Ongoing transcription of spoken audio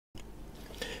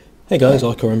Hey guys,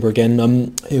 Icarember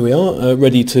again. Here we are,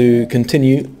 ready to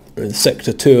continue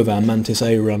Sector 2 of our Mantis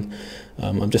A run.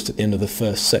 I'm just at the end of the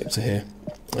first sector here,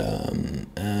 and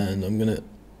I'm going to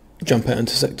jump out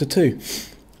into Sector 2.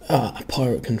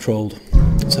 Pirate controlled.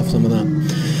 Let's have some of that.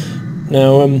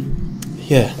 Now,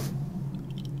 yeah,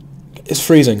 it's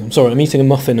freezing. I'm sorry, I'm eating a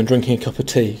muffin and drinking a cup of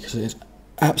tea because it's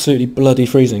absolutely bloody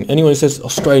freezing. Anyone who says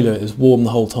Australia is warm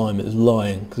the whole time is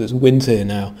lying, because it's winter here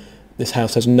now. This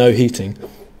house has no heating.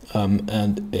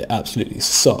 And it absolutely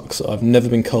sucks. I've never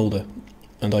been colder,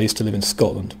 and I used to live in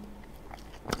Scotland.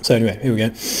 So anyway, here we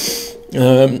go.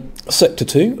 Sector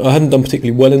 2. I hadn't done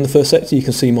particularly well in the first sector. You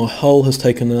can see my hull has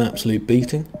taken an absolute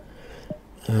beating.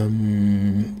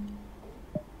 And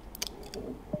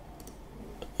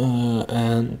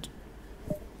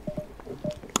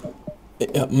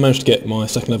I managed to get my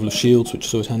second level of shields, which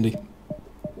is always handy.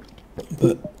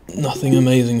 But nothing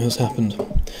amazing has happened.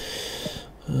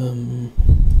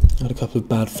 Had a couple of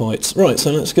bad fights. Right,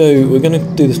 so let's go. We're going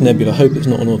to do this nebula. I hope it's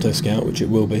not an auto scout, which it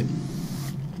will be.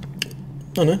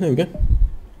 Oh no, there we go.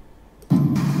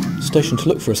 Station to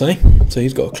look for us, eh? So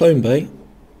he's got a clone bay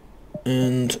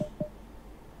and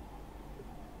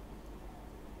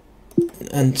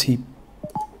anti-drone.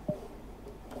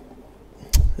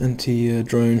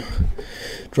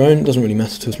 Drone doesn't really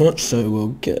matter to us much, so we'll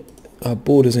get our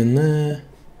borders in there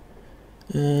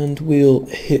and we'll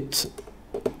hit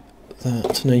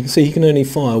that. Now you can see he can only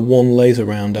fire one laser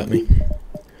round at me,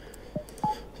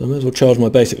 so I may as well charge my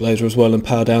basic laser as well and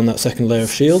power down that second layer of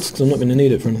shields, because I'm not going to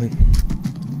need it for anything.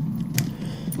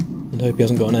 And I hope he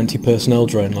hasn't got an anti-personnel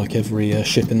drone like every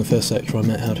ship in the first sector I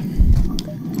met had.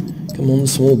 Come on,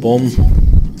 small bomb,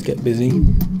 let's get busy.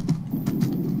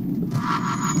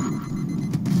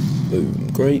 Boom,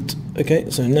 great. Okay,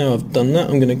 so now I've done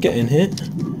that, I'm going to get in here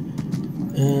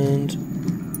and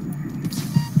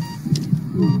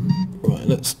right,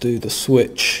 let's do the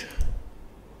switch.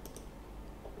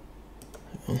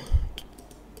 Yeah,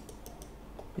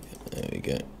 there we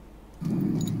go.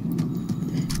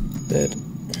 Dead.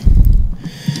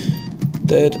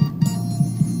 Dead.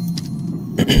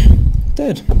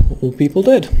 Dead. All people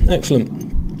dead. Excellent.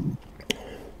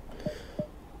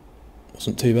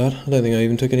 Wasn't too bad. I don't think I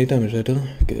even took any damage there, did I?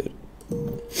 Good.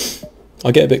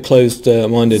 I get a bit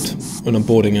closed-minded when I'm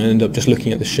boarding and end up just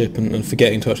looking at the ship and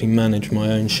forgetting to actually manage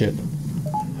my own ship,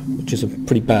 which is a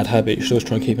pretty bad habit. You should always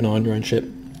try and keep an eye on your own ship.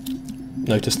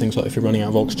 Notice things like if you're running out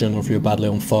of oxygen or if you're badly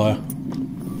on fire.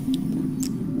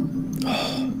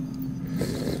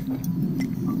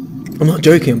 I'm not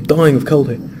joking, I'm dying of cold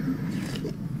here.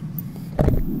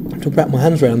 I have to wrap my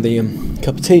hands around the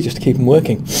cup of tea just to keep them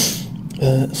working.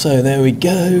 So there we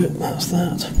go, that's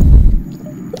that.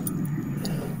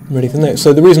 Ready for the next.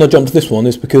 So the reason I jumped to this one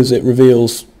is because it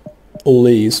reveals all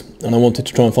these, and I wanted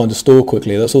to try and find a store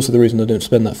quickly. That's also the reason I didn't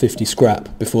spend that 50 scrap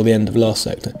before the end of last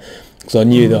sector, because I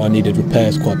knew that I needed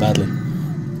repairs quite badly.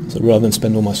 So rather than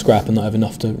spend all my scrap and not have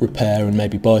enough to repair and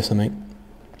maybe buy something,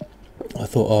 I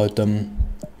thought I'd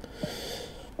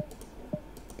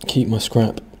keep my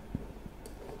scrap.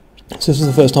 So this is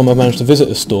the first time I've managed to visit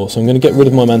a store, so I'm going to get rid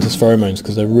of my Mantis pheromones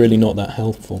because they're really not that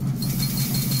helpful.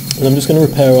 And I'm just going to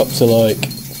repair up to like,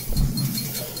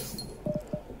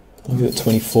 I'll give it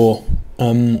 24,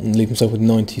 and leave myself with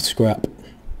 90 scrap.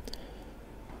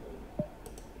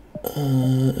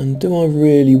 And do I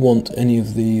really want any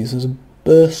of these? There's a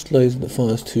burst laser that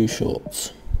fires 2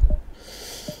 shots.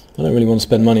 I don't really want to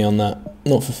spend money on that,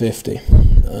 not for 50.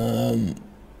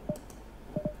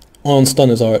 Ion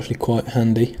stunners are actually quite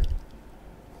handy.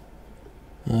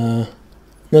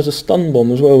 There's a stun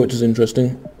bomb as well, which is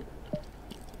interesting.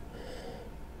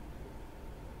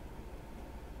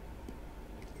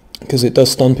 Because it does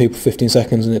stun people for 15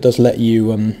 seconds and it does let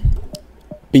you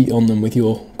beat on them with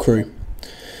your crew.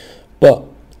 But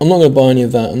I'm not going to buy any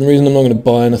of that, and the reason I'm not going to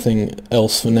buy anything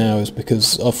else for now is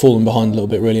because I've fallen behind a little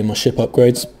bit really in my ship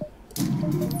upgrades.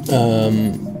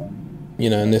 You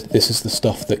know, and this is the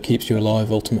stuff that keeps you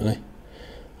alive ultimately.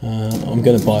 I'm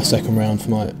going to buy a second round for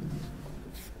my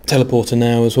teleporter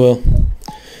now as well.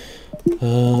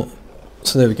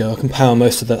 So there we go, I can power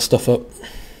most of that stuff up,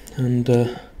 and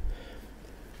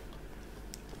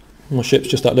my ship's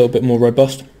just that little bit more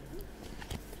robust.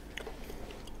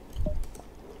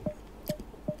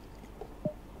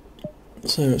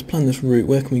 So let's plan this route.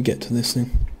 Where can we get to this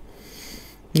thing?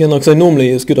 Again, like I say, normally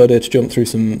it's a good idea to jump through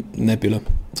some nebula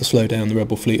to slow down the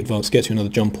rebel fleet advance, get you another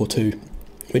jump or two,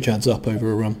 which adds up over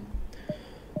a run.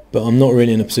 But I'm not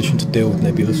really in a position to deal with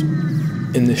nebulas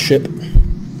in this ship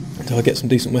until I get some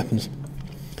decent weapons.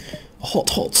 A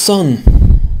hot, hot sun!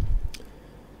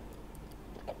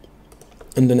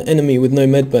 And an enemy with no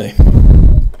medbay.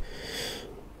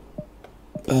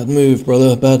 Bad move,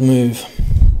 brother, bad move.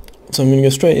 So I'm going to go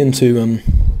straight into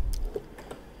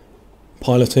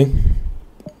piloting.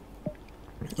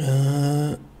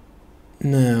 Now,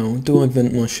 do I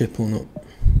vent my ship or not?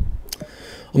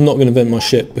 I'm not going to vent my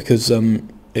ship because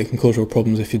it can cause real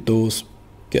problems if your doors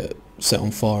get set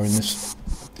on fire in this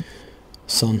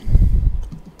sun.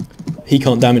 He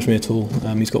can't damage me at all.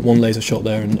 He's got one laser shot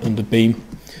there and a beam.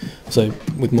 So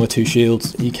with my 2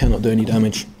 shields, he cannot do any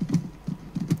damage.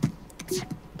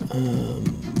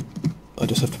 I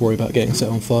just have to worry about getting set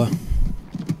on fire.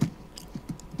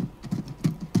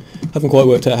 Haven't quite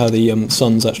worked out how the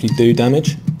suns actually do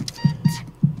damage.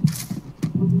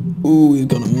 Ooh, we've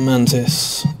got a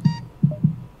Mantis.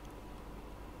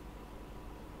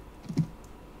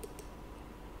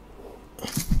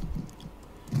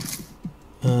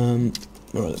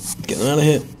 Alright, let's get them out of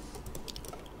here.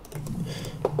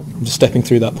 I'm just stepping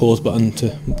through that pause button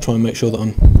to try and make sure that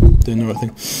I'm doing the right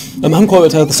thing. I haven't quite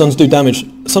worked out how the suns do damage.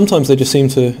 Sometimes they just seem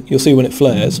to, you'll see when it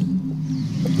flares,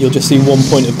 you'll just see 1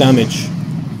 point of damage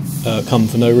come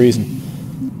for no reason.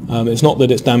 It's not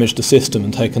that it's damaged the system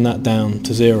and taken that down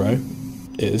to 0,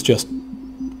 it is just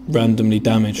randomly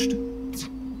damaged.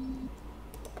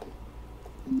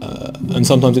 And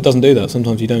sometimes it doesn't do that,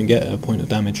 sometimes you don't get a point of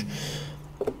damage.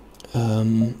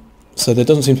 So there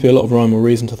doesn't seem to be a lot of rhyme or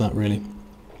reason to that, really.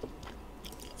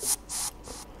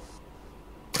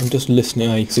 I'm just listening.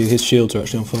 You can see his shields are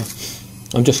actually on fire.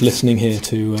 I'm just listening here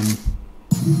to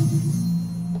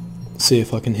see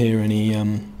if I can hear any.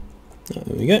 There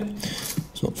we go.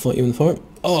 Let's not fight you in the fire.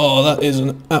 Oh, that is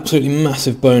an absolutely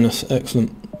massive bonus.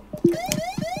 Excellent.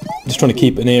 Just trying to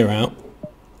keep an ear out.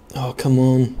 Oh, come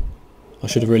on. I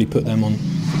should have really put them on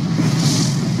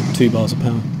 2 bars of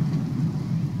power.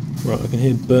 Right, I can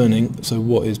hear burning. So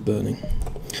what is burning?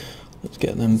 Let's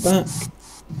get them back.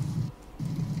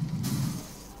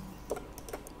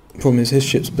 Problem is his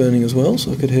ship's burning as well,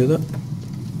 so I could hear that.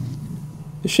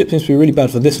 This ship seems to be really bad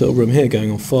for this little room here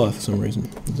going on fire for some reason.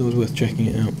 It's always worth checking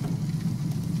it out.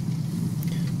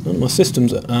 None of my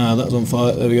systems are... Ah, that's on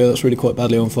fire. There we go, that's really quite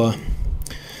badly on fire.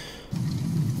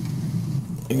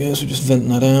 There we go, so just vent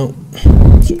that out.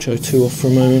 Switch O2 off for a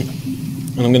moment.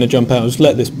 And I'm going to jump out. Just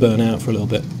let this burn out for a little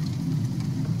bit.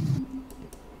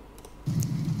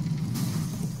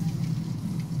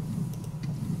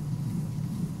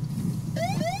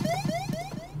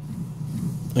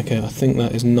 Okay, I think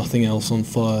that is nothing else on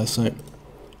fire, so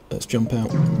let's jump out.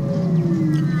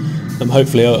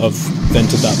 Hopefully I've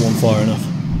vented that one fire enough.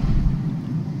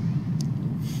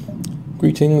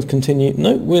 Greetings, continue.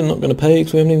 No, we're not going to pay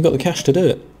because we haven't even got the cash to do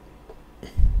it.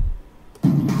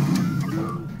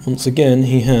 Once again,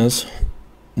 he has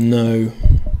no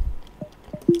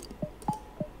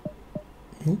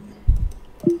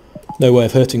way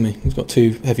of hurting me. He's got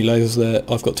 2 heavy lasers there,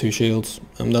 I've got 2 shields,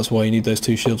 and that's why you need those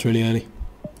 2 shields really early.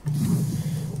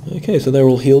 Okay, so they're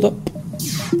all healed up.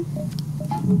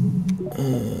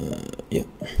 Yeah.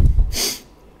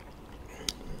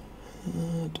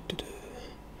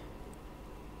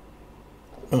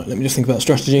 Right, let me just think about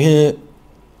strategy here.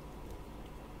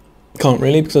 Can't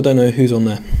really, because I don't know who's on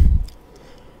there.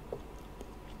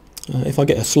 If I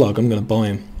get a slug, I'm going to buy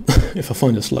him. If I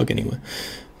find a slug anyway,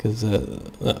 because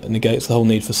that negates the whole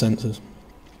need for sensors.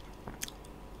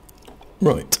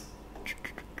 Right.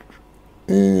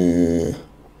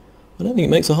 I don't think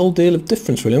it makes a whole deal of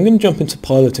difference really. I'm going to jump into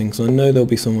piloting because I know there'll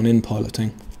be someone in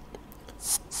piloting.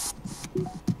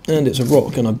 And it's a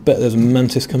rock, and I bet there's a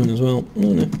Mantis coming as well.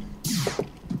 Oh no.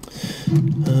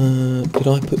 Did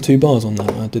I put 2 bars on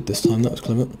that? I did this time, that was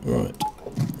clever. Right.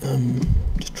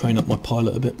 Just train up my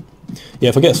pilot a bit. Yeah,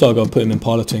 if I get a slug I'll put him in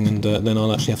piloting, and then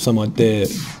I'll actually have some idea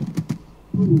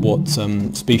what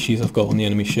species I've got on the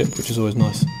enemy ship, which is always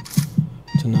nice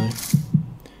to know.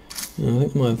 I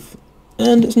think I might have...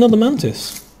 And it's another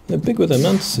Mantis. They're big with their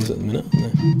Mantises at the minute,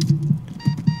 aren't they?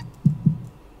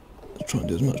 Let's try and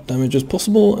do as much damage as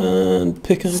possible and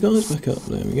pick our guys back up.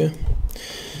 There we go.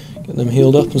 Get them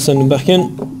healed up and send them back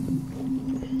in.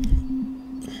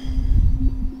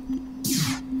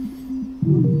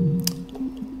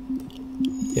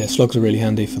 Yeah, slugs are really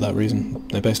handy for that reason.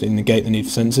 They basically negate the need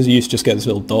for sensors. You used to just get this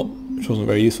little dot, which wasn't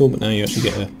very useful, but now you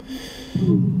actually get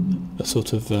a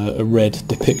sort of a red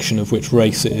depiction of which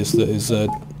race it is that is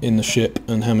in the ship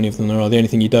and how many of them there are. The only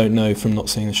thing you don't know from not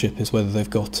seeing the ship is whether they've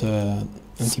got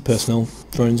anti-personnel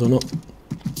drones or not.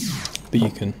 But you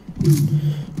can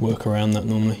work around that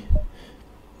normally.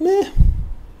 Meh,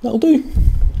 that'll do.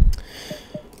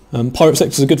 Pirate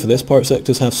sectors are good for this. Pirate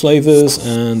sectors have slavers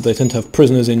and they tend to have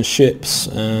prisoners in ships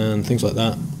and things like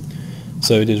that.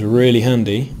 So it is really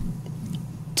handy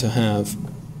to have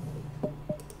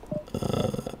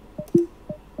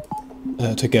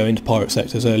to go into pirate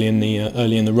sectors early in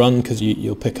the run, because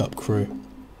you'll pick up crew,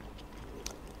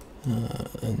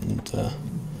 and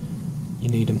you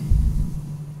need them.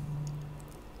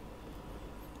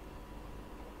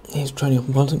 He's training up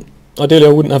in piloting. Ideally, I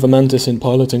wouldn't have a Mantis in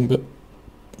piloting, but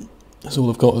that's all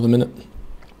I've got at the minute.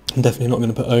 I'm definitely not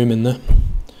going to put Ohm in there.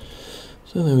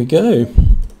 So there we go.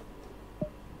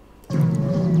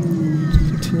 Let's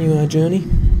continue our journey.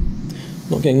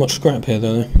 Not getting much scrap here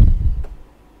though.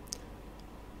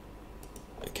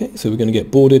 Okay, so we're going to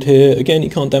get boarded here. Again, you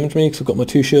can't damage me because I've got my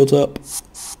 2 shields up.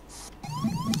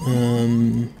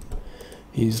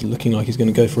 He's looking like he's going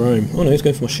to go for Ohm. Oh no, he's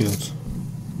going for my shields.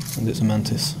 And it's a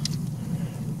Mantis.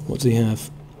 What does he have?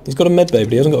 He's got a med bay,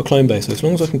 but he hasn't got a clone bay, so as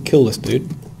long as I can kill this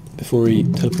dude before he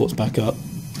teleports back up.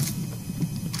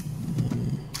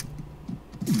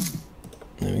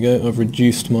 There we go, I've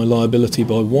reduced my liability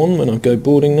by 1 when I go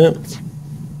boarding now.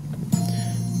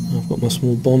 I've got my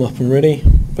small bomb up and ready.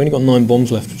 I've only got 9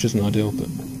 bombs left, which isn't ideal, but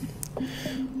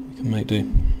we can make do.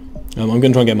 I'm going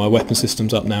to try and get my weapon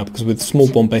systems up now, because with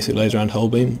small bomb, basic laser and hull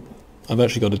beam, I've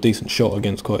actually got a decent shot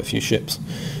against quite a few ships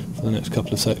for the next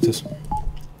couple of sectors.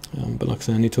 But like I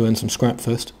say, I need to earn some scrap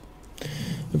first.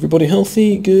 Everybody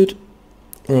healthy? Good.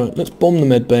 Right, let's bomb the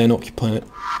med bay and occupy it.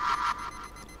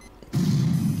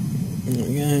 There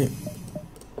we go.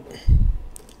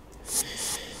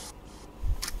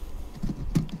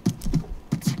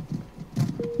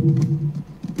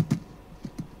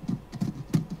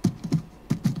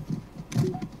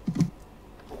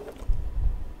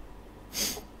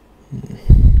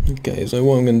 Okay, so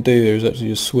what I'm going to do here is actually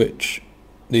just switch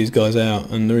these guys out,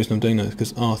 and the reason I'm doing that is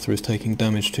because Arthur is taking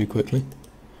damage too quickly.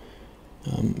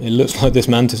 It looks like this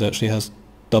Mantis actually has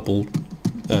double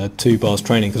 2 bars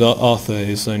training, because Arthur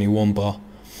is only 1 bar,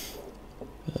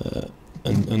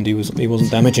 and he wasn't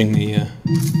damaging the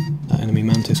that enemy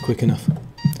Mantis quick enough.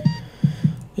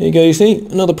 There you go, you see,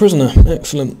 another prisoner,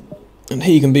 excellent, and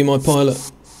he can be my pilot.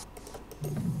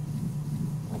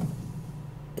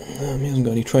 He hasn't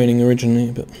got any training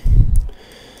originally, but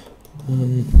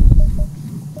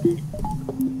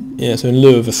yeah, so in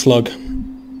lieu of a slug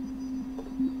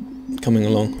coming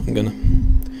along, I'm going to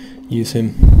use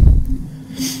him,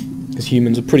 because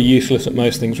humans are pretty useless at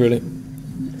most things, really.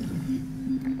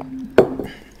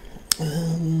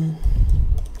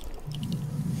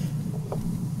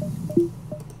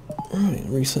 Right,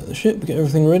 reset the ship, get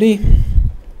everything ready.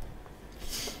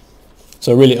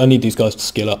 So really, I need these guys to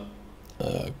skill up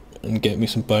and get me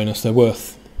some bonus. They're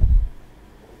worth,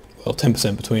 well,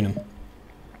 10% between them.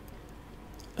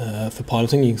 For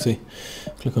piloting, you can see,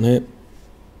 click on here.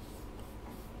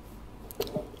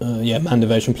 Yeah, manned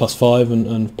evasion +5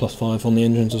 and +5 on the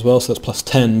engines as well, so that's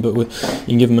 +10, but you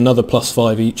can give them another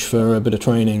 +5 each for a bit of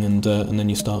training, and then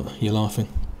you're laughing.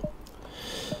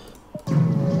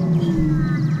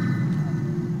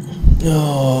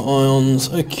 Oh, ions.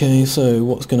 Okay, so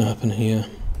what's going to happen here?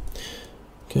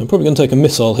 Okay, I'm probably going to take a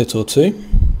missile hit or 2.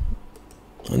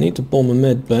 I need to bomb a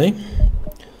med bay.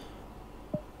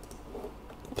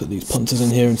 Put these punters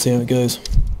in here and see how it goes.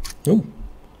 Oh.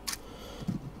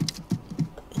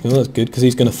 Okay, well, that's good, because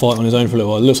he's going to fight on his own for a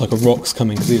little while. It looks like a rock's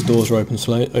coming because these doors are opening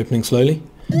slowly.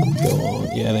 Go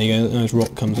on. Yeah, there you go. Nice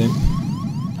rock comes in.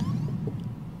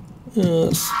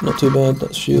 That's not too bad.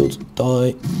 That's shields.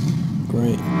 Die.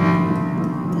 Great.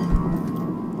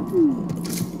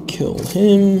 Kill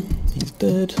him. He's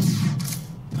dead.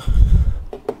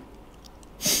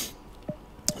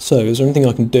 So, is there anything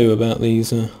I can do about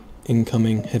these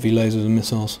incoming heavy lasers and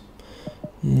missiles?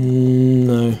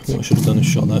 No. What I should have done is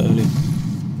shot that earlier.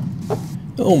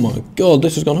 Oh my god,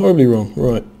 this has gone horribly wrong.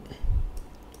 Right.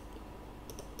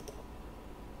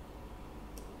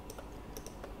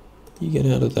 You get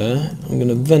out of there. I'm going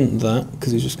to vent that,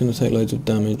 because he's just going to take loads of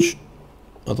damage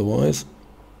otherwise.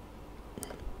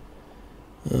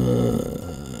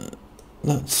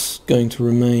 That's going to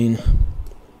remain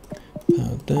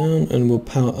powered down, and we'll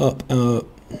power up our...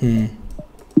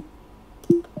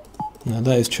 Now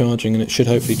that is charging, and it should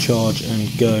hopefully charge and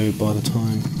go by the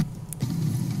time...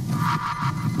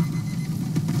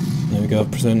 There we go,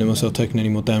 I've presented myself taking any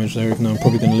more damage there, even though I'm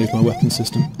probably going to lose my weapon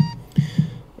system.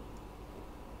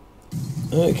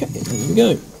 Okay, there we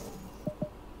go.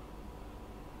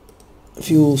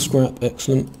 Fuel, scrap,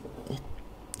 excellent.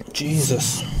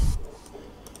 Jesus.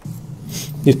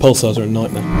 These pulsars are a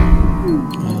nightmare.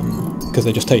 Because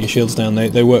they just take your shields down.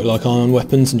 They work like ion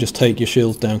weapons and just take your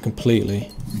shields down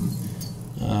completely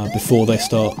before they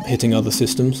start hitting other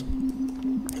systems.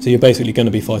 So you're basically going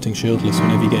to be fighting shieldless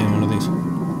whenever you get in one of these.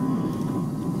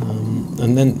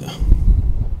 And then...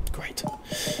 Great.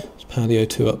 Let's power the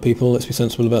O2 up, people. Let's be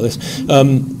sensible about this.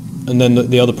 And then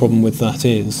the other problem with that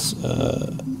is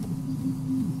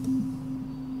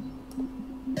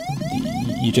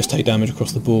you just take damage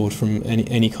across the board from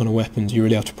any kind of weapons. You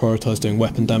really have to prioritise doing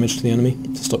weapon damage to the enemy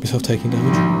to stop yourself taking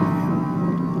damage.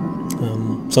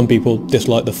 Some people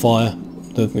dislike the fire,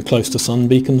 the close to sun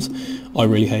beacons. I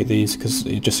really hate these because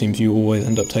it just seems you always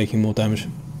end up taking more damage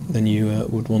than you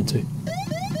would want to.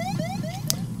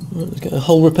 Right, let's get a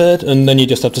hull repaired, and then you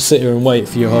just have to sit here and wait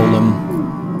for your hull.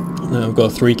 Now I've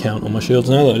got a 3 count on my shields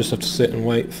now that I just have to sit and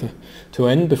wait to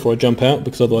end before I jump out,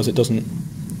 because otherwise it doesn't.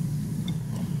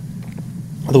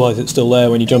 Otherwise it's still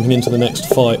there when you're jumping into the next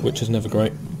fight, which is never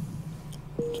great.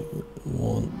 2,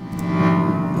 1.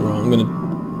 Right, I'm going to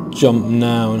jump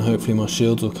now and hopefully my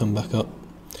shields will come back up.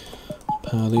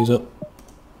 Power these up.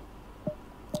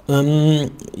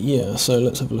 Yeah, so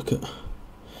let's have a look at...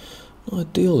 Not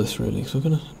ideal this really, because I'm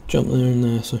going to jump there and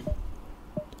there, so...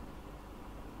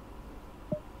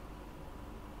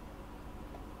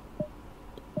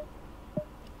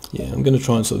 Yeah, I'm going to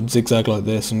try and sort of zigzag like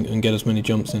this and get as many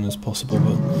jumps in as possible,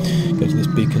 but go to this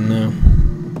beacon now.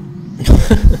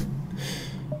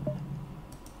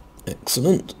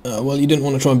 Excellent. Well, you didn't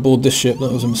want to try and board this ship,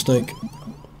 that was a mistake.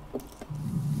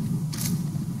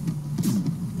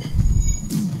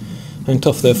 Hang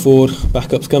tough there, forward.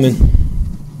 Backup's coming.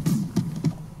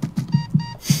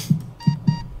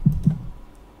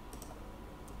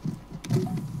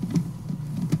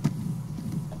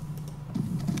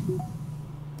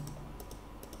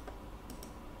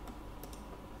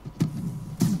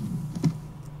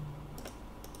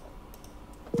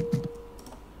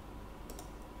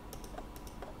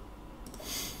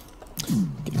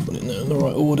 Put it in the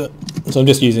right order. So I'm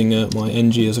just using my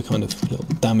NG as a kind of little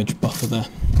damage buffer there.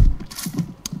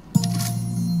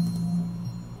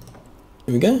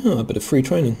 Here we go. Oh, a bit of free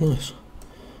training, nice.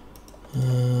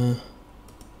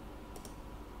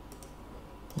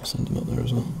 I'll send him up there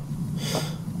as well.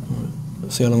 Right.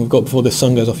 Let's see how long we've got before this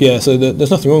sun goes off. Yeah, so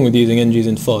there's nothing wrong with using NGs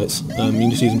in fights. You can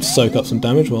just use them to soak up some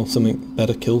damage while something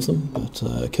better kills them, but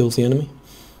kills the enemy.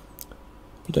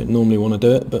 You don't normally want to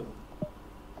do it, but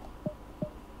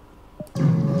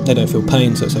they don't feel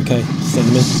pain, so it's okay. Send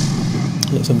them in.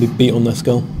 Let somebody beat on their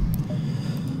skull.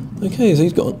 Okay, so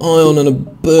he's got an ion and a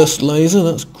burst laser,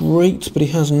 that's great, but he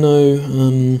has no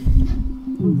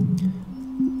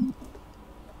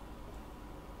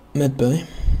med bay.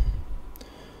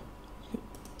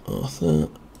 Arthur,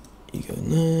 you go in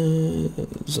there.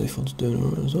 Zaphod's doing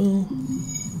alright as well.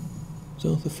 Is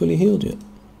Arthur fully healed yet?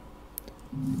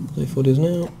 Zaphod is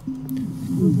now.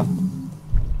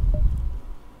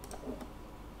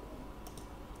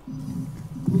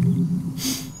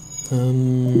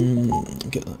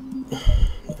 Get that. No.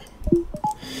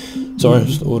 Sorry, I'm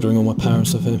just ordering all my power and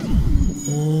stuff here.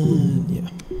 Yeah.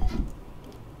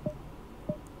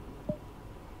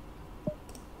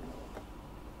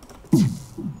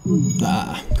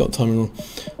 Got timing wrong.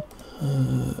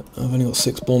 I've only got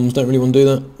 6 bombs, don't really want to do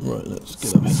that. Right, let's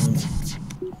get up here then.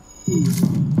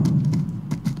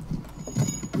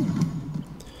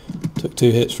 Took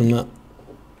 2 hits from that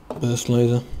burst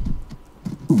laser.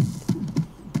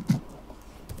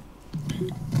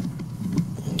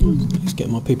 Let's get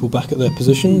my people back at their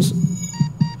positions.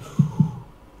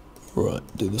 Right,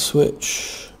 do the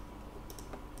switch.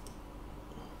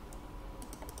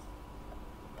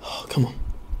 Oh, come on.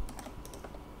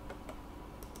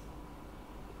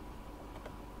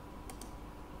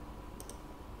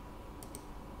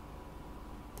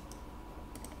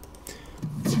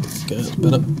 Okay, that's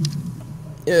better.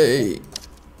 Yay!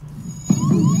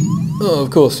 Oh, of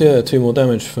course, yeah, 2 more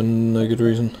damage for no good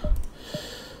reason.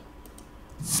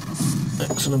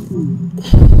 Excellent.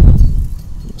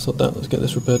 Stop that, let's get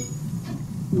this repaired.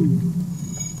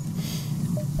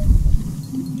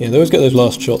 Yeah, they always get those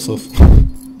last shots off.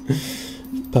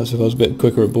 Perhaps if I was a bit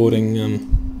quicker at boarding,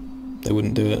 they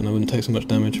wouldn't do it and I wouldn't take so much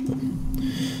damage, but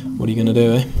what are you going to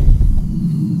do, eh?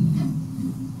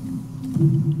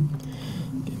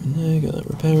 Get in there, get that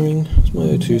repairing. Is my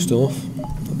O2 still off?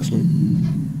 Excellent.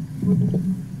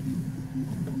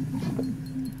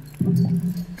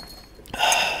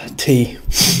 T.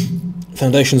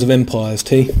 Foundations of Empires,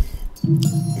 T.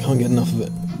 Can't get enough of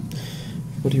it.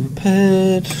 Body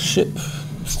repaired, ship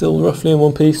still roughly in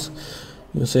one piece.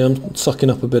 You can see I'm sucking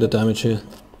up a bit of damage here.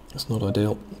 That's not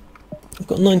ideal. I've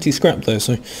got 90 scrap though,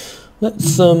 so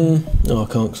let's oh, I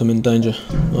can't because I'm in danger.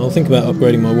 I'll think about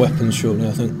upgrading my weapons shortly,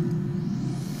 I think.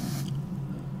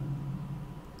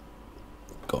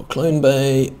 Got a clone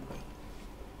bay.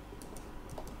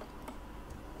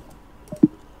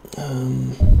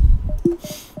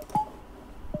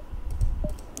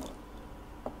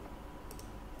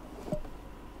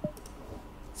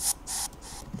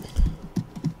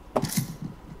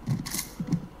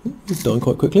 He's dying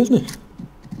quite quickly, isn't he?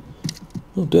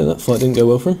 Oh dear, that fight didn't go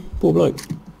well for him. Poor bloke.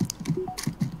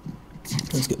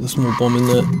 Let's get the small bomb in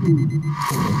there.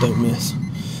 Oh, don't miss.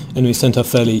 Enemy centre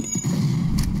fairly...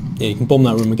 Yeah, you can bomb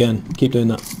that room again. Keep doing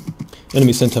that.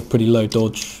 Enemy centre have pretty low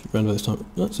dodge around by this time.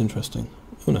 That's interesting.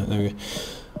 Oh no, there we go.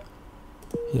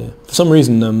 Yeah. For some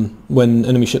reason, when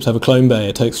enemy ships have a clone bay,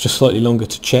 it takes just slightly longer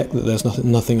to check that there's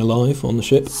nothing alive on the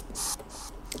ship.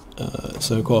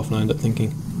 So quite often I end up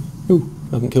thinking, ooh,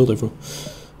 I haven't killed everyone.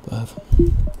 But I have.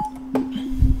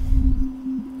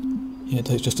 Yeah, it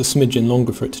takes just a smidgen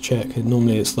longer for it to check.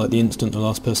 Normally it's like the instant the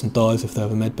last person dies if they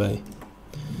have a med bay.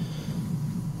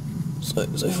 So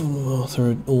Zaphod and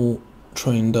Arthur are all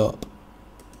trained up.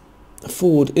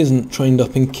 Ford isn't trained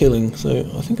up in killing, so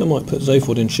I think I might put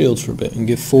Zaphod in shields for a bit and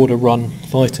give Ford a run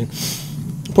fighting.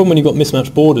 The problem when you've got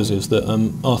mismatched borders is that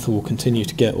Arthur will continue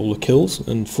to get all the kills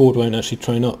and Ford won't actually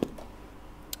train up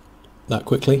that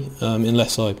quickly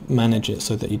unless I manage it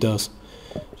so that he does.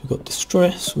 So we've got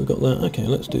distress, we've got that. Okay,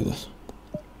 let's do this.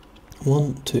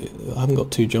 1, 2. I haven't got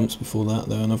 2 jumps before that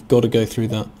though, and I've got to go through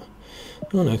that.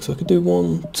 Oh no, because I could do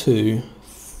 1, 2,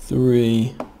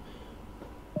 3.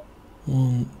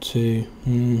 1, 2.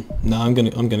 No, I'm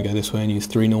gonna go this way and use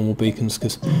 3 normal beacons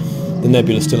because the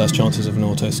nebula still has chances of an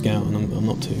auto scout, and I'm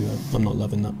not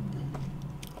loving that.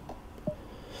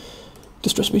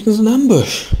 Distress beacons and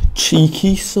ambush.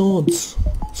 Cheeky sods.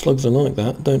 Slugs are like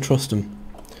that. Don't trust them.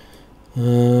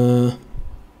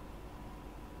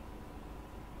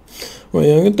 Right,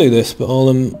 yeah, I'm gonna do this, but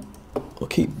I'll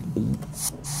keep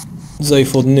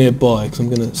Zaphod nearby because I'm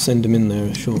gonna send him in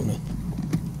there shortly.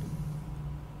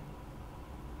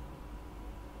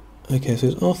 Okay, so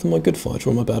is Arthur my good fighter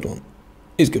or my bad one?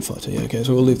 He's a good fighter, yeah, okay,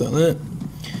 so we'll leave that there.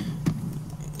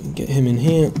 Get him in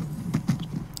here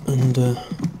and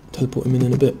teleport him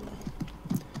in a bit.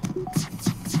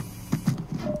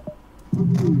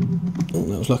 Oh,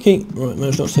 that was lucky. Right,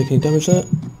 managed not to take any damage there.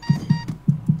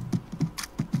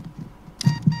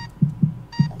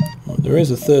 Right, there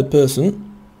is a third person.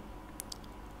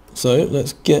 So,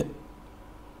 let's get...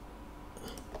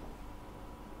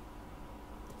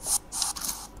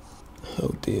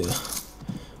 Oh dear.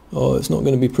 Oh, it's not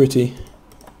going to be pretty.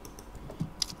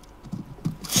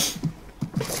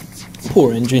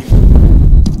 Poor Engie.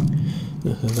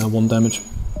 There's now 1 damage.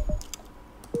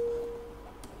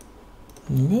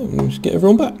 Okay, we'll just get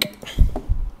everyone back.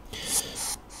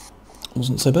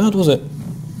 Wasn't so bad, was it?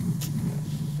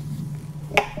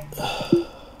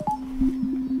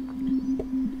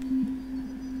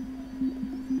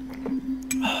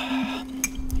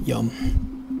 Yum.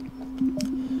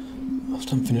 Last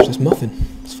time I finished this muffin.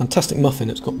 It's a fantastic muffin,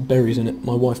 it's got berries in it.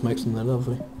 My wife makes them, they're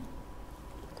lovely.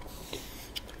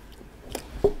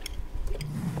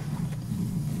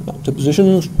 Back to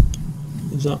positions.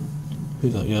 Is that...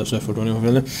 Who's that? Yeah, that's Zaphod running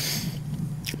over there.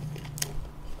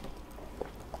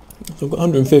 So I've got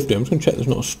 150, I'm just going to check there's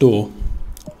not a store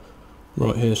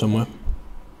right here somewhere.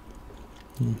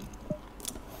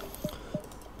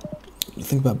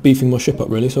 Think about beefing my ship up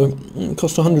really, so it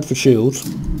costs 100 for shields.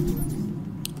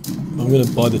 I'm going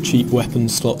to buy the cheap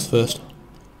weapons slots first.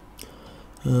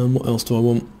 What else do I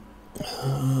want?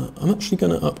 I'm actually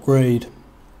going to upgrade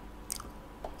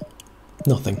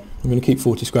nothing. I'm going to keep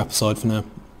 40 scrap aside for now,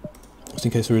 just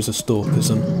in case there is a store,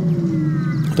 because I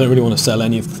don't really want to sell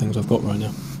any of the things I've got right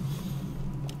now.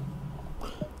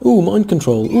 Ooh, mind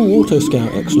control. Ooh, auto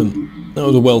scout. Excellent. That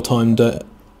was a well-timed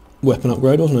weapon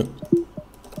upgrade, wasn't it?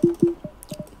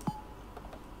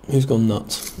 Who's gone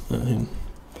nuts? Him.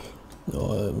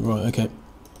 Oh, right, okay.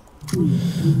 Get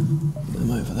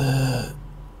them over there.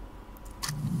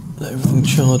 Let everything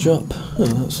charge up. Oh,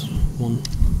 that's one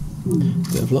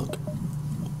bit of luck.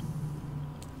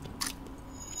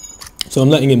 So I'm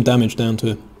letting him damage down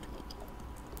to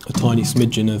a tiny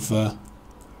smidgen of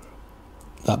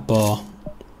that bar.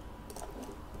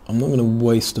 I'm not going to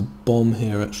waste a bomb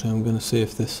here actually, I'm going to see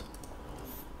if this...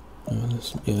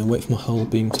 yeah, wait for my hull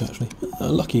beam to actually...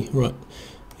 lucky, right.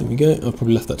 Here we go. I've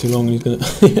probably left that too long and he's going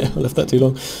to... yeah, I left that too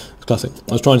long. It's classic.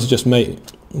 I was trying to just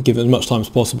give it as much time as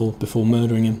possible before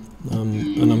murdering him.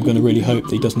 And I'm going to really hope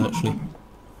that he doesn't actually...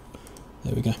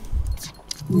 There we go.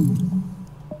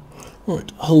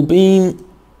 Right, hull beam.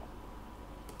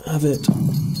 Have it.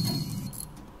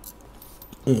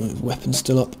 Weapon's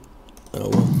still up. Oh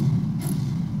well.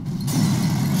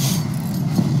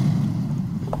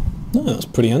 No, that's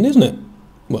pretty handy, isn't it?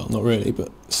 Well, not really,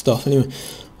 but stuff anyway.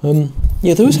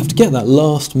 Yeah, they always have to get that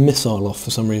last missile off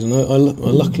for some reason. I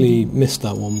luckily missed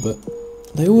that one, but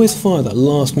they always fire that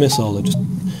last missile. They're just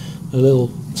a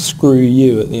little screw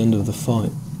you at the end of the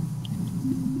fight.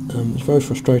 It's very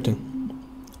frustrating.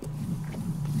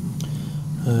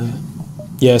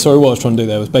 Yeah, sorry, what I was trying to do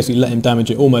there was basically let him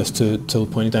damage it almost to the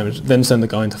point of damage, then send the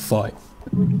guy into fight.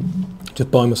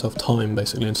 Just buying myself time,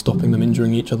 basically, and stopping them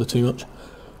injuring each other too much.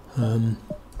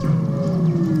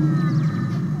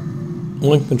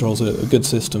 Mind control's a good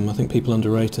system. I think people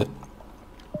underrate it.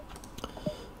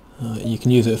 You can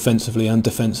use it offensively and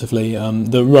defensively.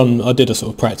 The run, I did a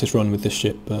sort of practice run with this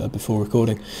ship before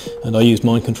recording, and I used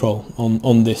mind control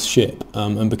on this ship.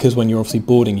 And because when you're obviously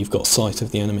boarding, you've got sight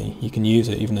of the enemy, you can use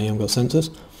it even though you haven't got sensors,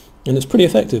 and it's pretty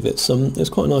effective. It's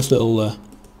quite a nice little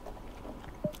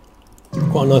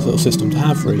system to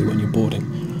have really when you're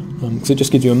boarding, because it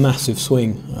just gives you a massive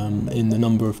swing in the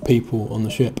number of people on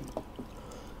the ship.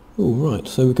 Oh right,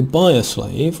 so we could buy a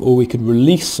slave, or we could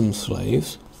release some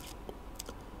slaves.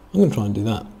 I'm going to try and do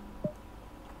that.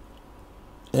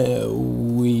 There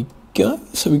we go.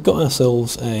 So we've got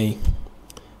ourselves a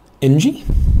NG,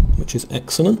 which is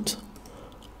excellent.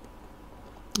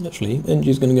 Actually, NG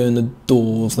is going to go in the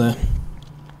doors there.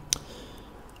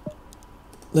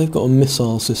 They've got a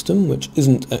missile system, which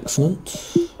isn't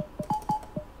excellent.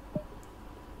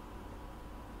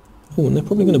 Oh, and they're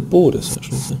probably going to board us,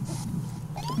 actually. So.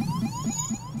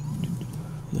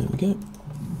 There we go.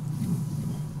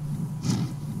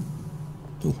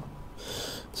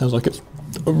 Sounds like it's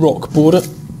a rock border. So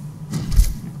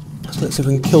let's see if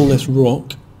we can kill this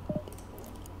rock.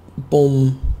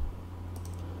 Bomb.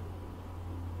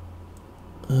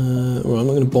 Right, I'm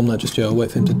not going to bomb that just yet. I'll wait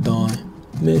for him to die.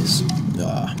 Miss.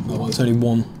 Ah, well, it's only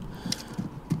one.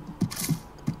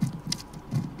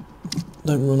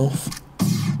 Don't run off.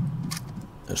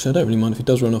 Actually, I don't really mind if he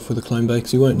does run off with a clone bay,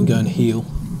 because he won't go and heal.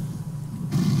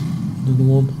 Another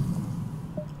one.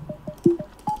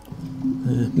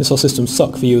 Missile systems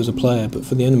suck for you as a player, but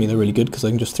for the enemy they're really good because they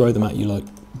can just throw them at you like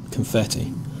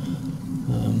confetti.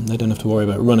 They don't have to worry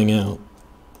about running out.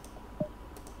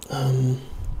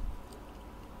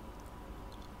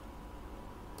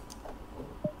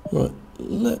 Right,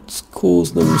 let's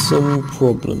cause them some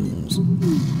problems.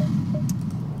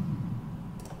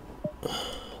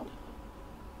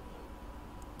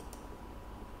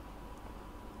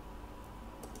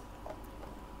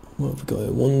 What have we got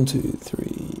here? 1, 2,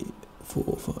 3,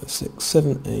 4, 5, 6,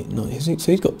 7, 8, 9.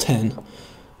 So he's got 10.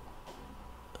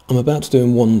 I'm about to do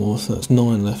him one more, so that's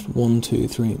 9 left. 1, 2,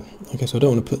 3. Okay, so I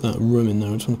don't want to put that room in there.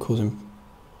 I just want to cause him.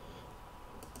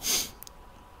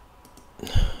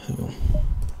 Hang on.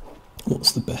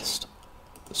 What's the best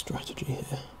strategy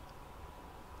here?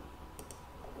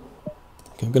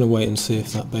 Okay, I'm going to wait and see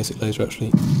if that basic laser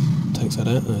actually takes that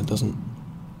out. No, it doesn't.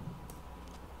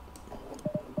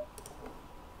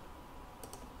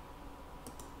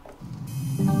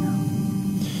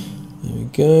 There we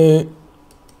go.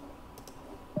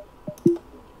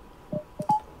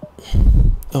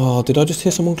 Oh, did I just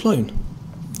hear someone clone?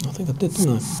 I think I did,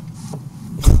 didn't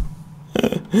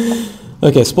I?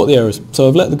 Okay, spot the errors. So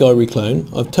I've let the guy reclone.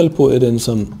 I've teleported in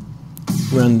some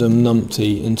random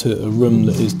numpty into a room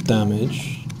that is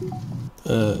damaged.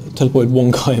 Teleported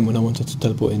one guy in when I wanted to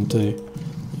teleport in two.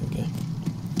 Okay.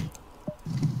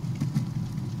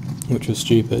 Which was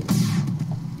stupid.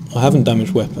 I haven't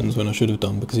damaged weapons when I should have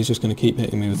done because he's just going to keep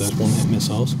hitting me with those one-hit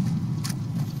missiles.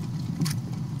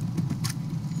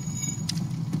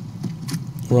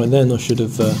 Right then I should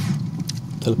have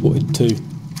teleported two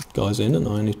guys in and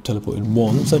I only teleported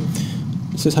one, so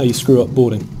this is how you screw up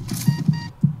boarding.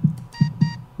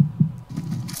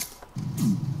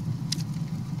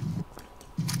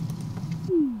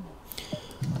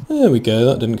 There we go,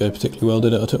 that didn't go particularly well,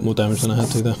 did it? I took more damage than I had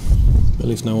to there. At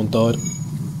least no one died.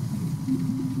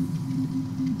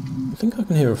 I think I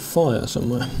can hear a fire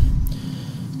somewhere.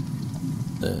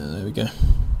 There we go.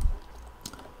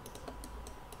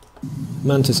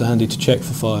 Mantis are handy to check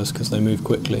for fires because they move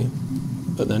quickly,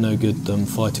 but they're no good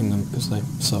fighting them because they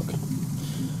suck.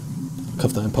 I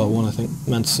covered that in part 1, I think.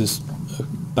 Mantises are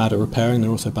bad at repairing, they're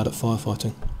also bad at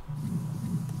firefighting.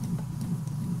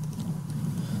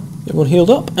 Everyone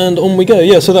healed up, and on we go.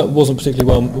 Yeah, so that wasn't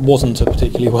a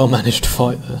particularly well managed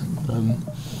fight there.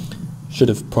 Should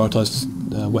have prioritised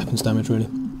weapons damage really,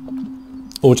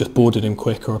 or just boarded him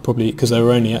quick, or probably because there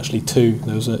were only actually two.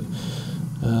 There was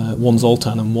one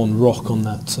Zoltan and one Rock on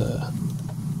that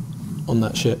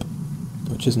ship,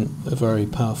 which isn't a very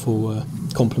powerful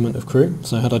complement of crew.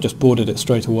 So had I just boarded it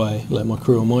straight away, let my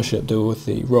crew on my ship deal with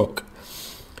the Rock,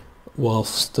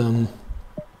 whilst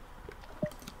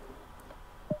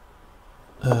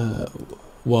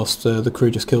the crew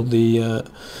just killed the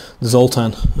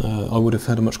Zoltan, I would have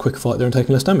had a much quicker fight there and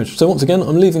taken less damage. So once again,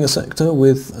 I'm leaving a sector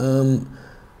with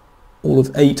all of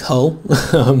 8 hull.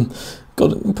 I'm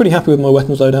pretty happy with my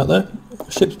weapons load out there.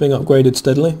 ship's being upgraded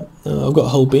steadily. I've got a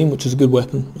hull beam, which is a good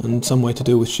weapon, and some way to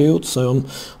deal with shields, so I'm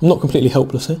not completely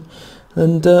helpless here.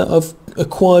 And I've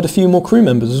acquired a few more crew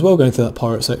members as well going through that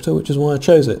pirate sector, which is why I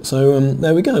chose it. So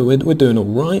there we go, we're doing all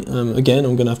right. Again,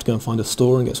 I'm going to have to go and find a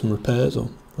store and get some repairs, or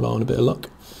rely on a bit of luck.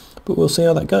 But we'll see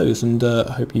how that goes, and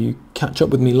I hope you catch up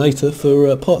with me later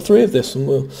for part 3 of this, and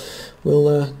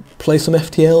we'll play some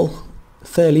FTL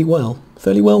fairly well,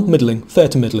 middling, fair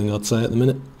to middling I'd say at the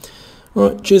minute.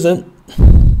 Alright, cheers then.